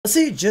Let's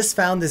say you just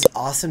found this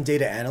awesome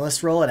data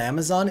analyst role at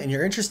Amazon and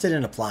you're interested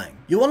in applying.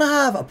 You want to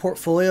have a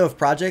portfolio of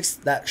projects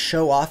that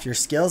show off your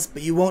skills,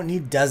 but you won't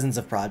need dozens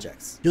of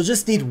projects. You'll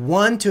just need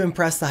one to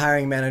impress the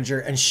hiring manager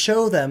and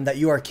show them that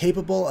you are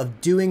capable of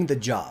doing the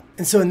job.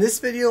 And so in this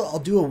video, I'll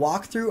do a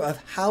walkthrough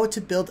of how to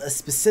build a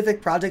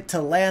specific project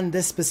to land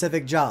this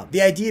specific job.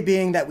 The idea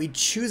being that we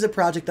choose a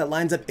project that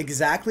lines up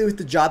exactly with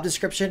the job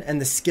description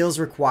and the skills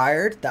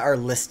required that are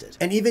listed,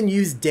 and even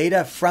use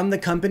data from the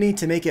company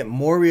to make it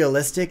more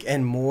realistic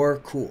and more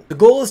cool. The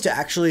goal is to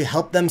actually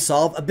help them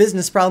solve a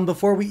business problem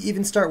before we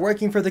even start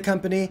working for the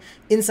company.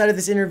 Inside of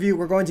this interview,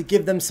 we're going to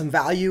give them some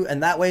value,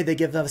 and that way they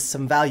give us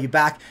some value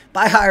back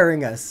by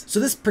hiring us. So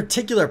this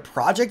particular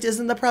project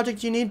isn't the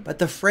project you need, but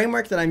the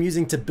framework that I'm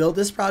using to build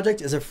this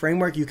project is a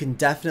framework you can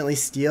definitely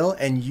steal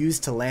and use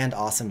to land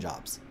awesome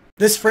jobs.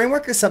 This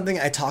framework is something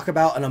I talk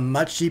about on a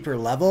much deeper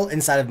level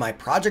inside of my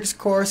projects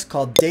course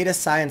called Data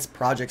Science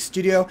Project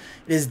Studio.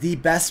 It is the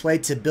best way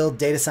to build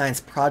data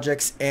science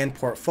projects and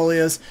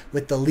portfolios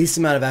with the least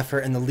amount of effort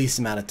and the least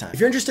amount of time.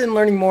 If you're interested in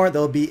learning more,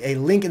 there'll be a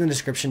link in the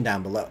description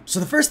down below. So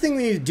the first thing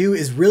we need to do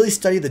is really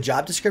study the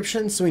job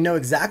description so we know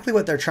exactly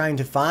what they're trying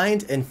to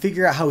find and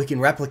figure out how we can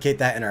replicate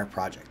that in our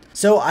project.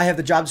 So I have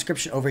the job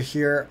description over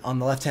here on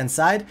the left-hand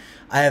side.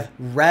 I have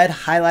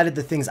highlighted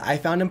the things I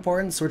found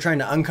important. So we're trying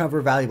to uncover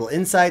valuable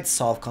insights,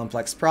 solve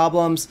complex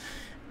problems,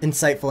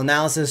 insightful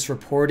analysis,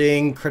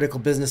 reporting, critical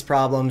business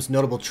problems,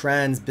 notable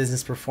trends,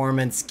 business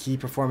performance, key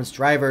performance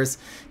drivers,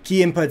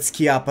 key inputs,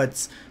 key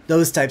outputs.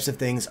 Those types of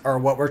things are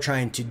what we're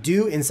trying to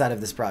do inside of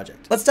this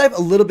project. Let's dive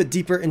a little bit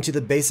deeper into the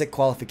basic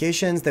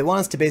qualifications. They want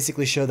us to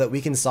basically show that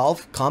we can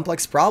solve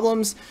complex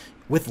problems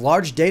with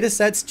large data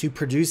sets to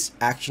produce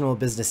actionable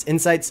business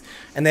insights.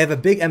 And they have a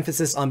big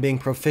emphasis on being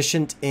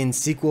proficient in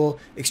SQL,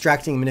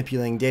 extracting and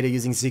manipulating data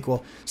using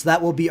SQL. So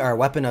that will be our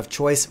weapon of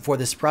choice for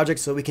this project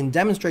so we can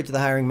demonstrate to the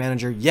hiring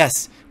manager,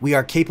 yes, we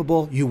are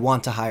capable, you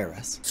want to hire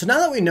us. So now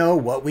that we know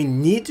what we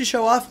need to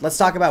show off, let's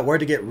talk about where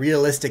to get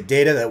realistic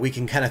data that we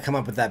can kind of come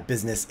up with that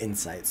business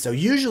insight. So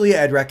usually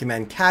I'd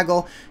recommend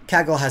Kaggle.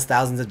 Kaggle has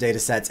thousands of data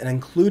sets and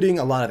including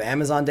a lot of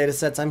Amazon data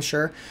sets, I'm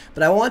sure.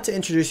 But I want to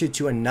introduce you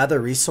to another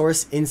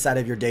resource inside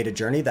of your data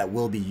journey that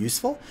will be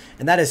useful,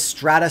 and that is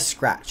Strata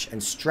Scratch.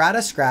 And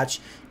Strata Scratch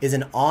is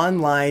an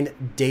online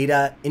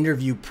data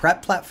interview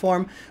prep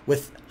platform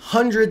with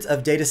hundreds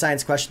of data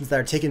science questions that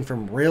are taken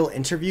from real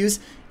interviews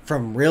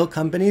from real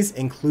companies,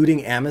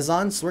 including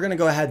Amazon. So we're going to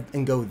go ahead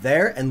and go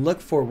there and look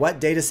for what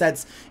data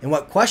sets and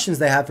what questions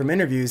they have from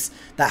interviews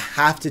that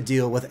have to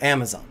deal with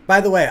Amazon.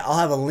 By the way, I'll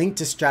have a link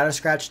to Strata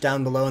Scratch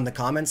down below in the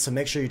comments, so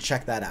make sure you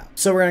check that out.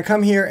 So we're going to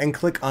come here and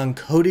click on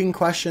coding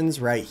questions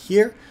right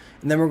here.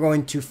 And then we're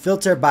going to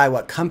filter by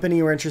what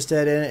company we're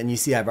interested in. And you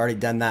see, I've already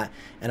done that.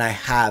 And I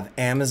have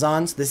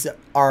Amazon. So this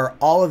are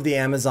all of the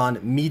Amazon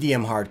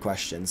medium hard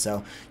questions.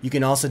 So you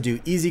can also do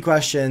easy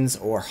questions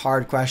or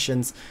hard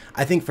questions.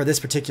 I think for this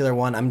particular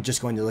one, I'm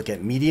just going to look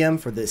at medium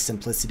for the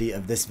simplicity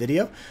of this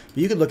video. But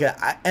you could look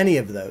at any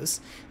of those.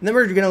 And then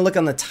we're going to look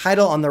on the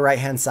title on the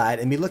right-hand side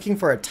and be looking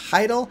for a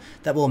title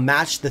that will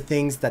match the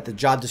things that the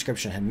job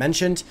description had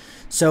mentioned.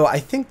 So I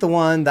think the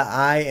one that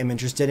I am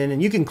interested in,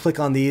 and you can click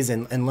on these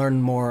and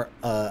learn more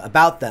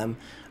about them.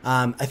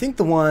 I think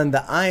the one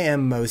that I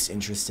am most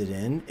interested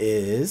in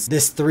is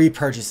this 3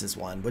 purchases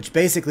one, which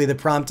basically the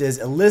prompt is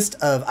a list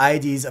of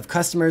IDs of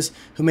customers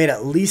who made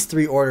at least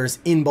 3 orders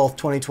in both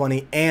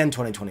 2020 and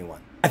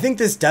 2021. I think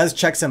this does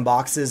check some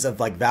boxes of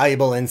like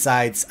valuable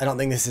insights. I don't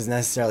think this is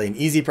necessarily an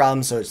easy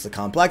problem, so it's a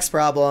complex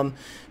problem,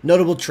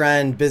 notable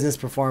trend, business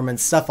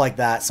performance, stuff like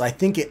that. So I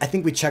think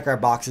we check our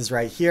boxes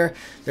right here.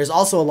 There's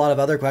also a lot of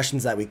other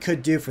questions that we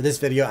could do. For this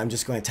video, I'm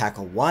just going to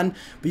tackle one,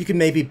 but you can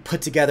maybe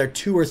put together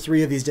 2 or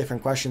 3 of these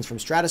different questions from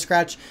Strata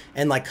Scratch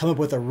and like come up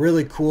with a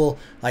really cool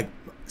like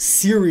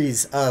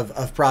series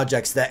of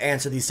projects that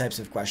answer these types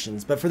of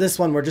questions. But for this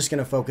one, we're just going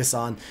to focus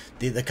on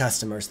the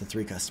customers, the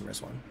 3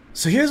 customers one.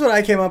 So here's what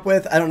I came up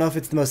with. I don't know if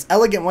it's the most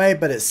elegant way,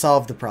 but it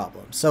solved the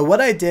problem. So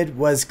what I did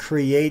was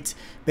create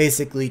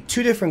basically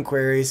 2 different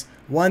queries,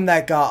 one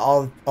that got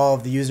all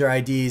of the user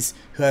IDs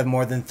who have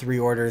more than 3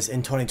 orders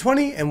in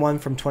 2020 and one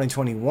from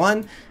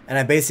 2021. And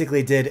I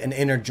basically did an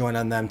inner join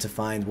on them to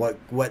find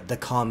what the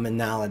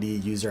commonality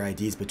user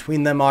IDs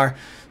between them are.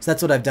 So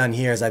that's what I've done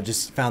here is I've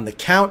just found the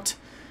count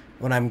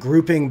when I'm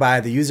grouping by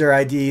the user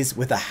IDs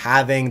with a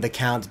halving, the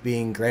count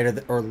being greater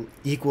than or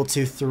equal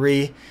to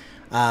 3.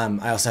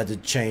 I also had to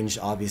change,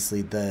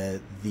 obviously, the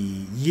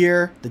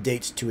year, the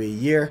dates to a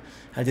year.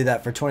 I did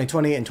that for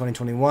 2020 and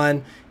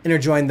 2021,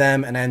 interjoined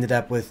them, and I ended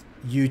up with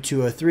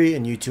U203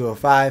 and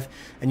U205.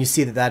 And you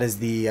see that that is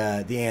the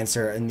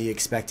answer and the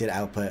expected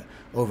output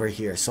over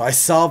here. So I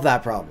solved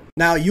that problem.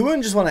 Now, you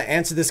wouldn't just want to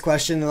answer this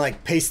question and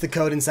like paste the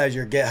code inside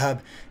your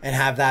GitHub and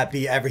have that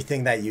be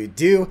everything that you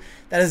do.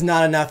 That is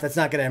not enough. That's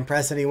not going to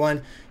impress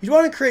anyone. You'd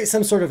want to create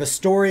some sort of a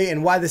story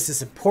and why this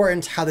is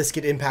important, how this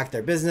could impact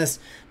their business.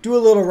 Do a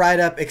little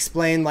write-up,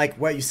 explain like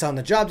what you saw in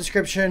the job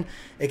description,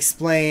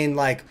 explain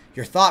like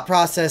your thought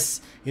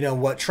process, you know,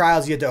 what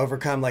trials you had to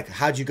overcome, like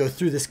how'd you go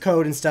through this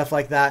code and stuff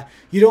like that.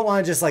 You don't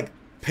want to just like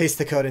paste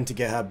the code into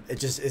GitHub. It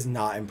just is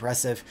not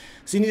impressive.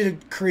 So you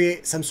need to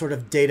create some sort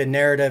of data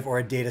narrative or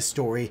a data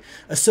story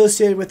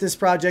associated with this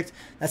project.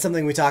 That's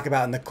something we talk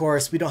about in the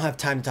course. We don't have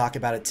time to talk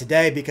about it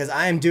today because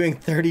I am doing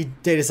 30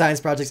 data science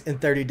projects in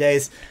 30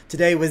 days.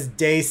 Today was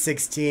day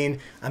 16.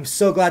 I'm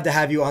so glad to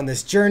have you on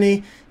this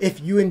journey.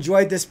 If you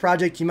enjoyed this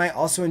project, you might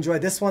also enjoy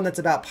this one that's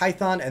about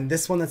Python and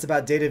this one that's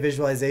about data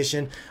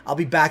visualization. I'll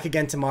be back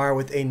again tomorrow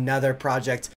with another project.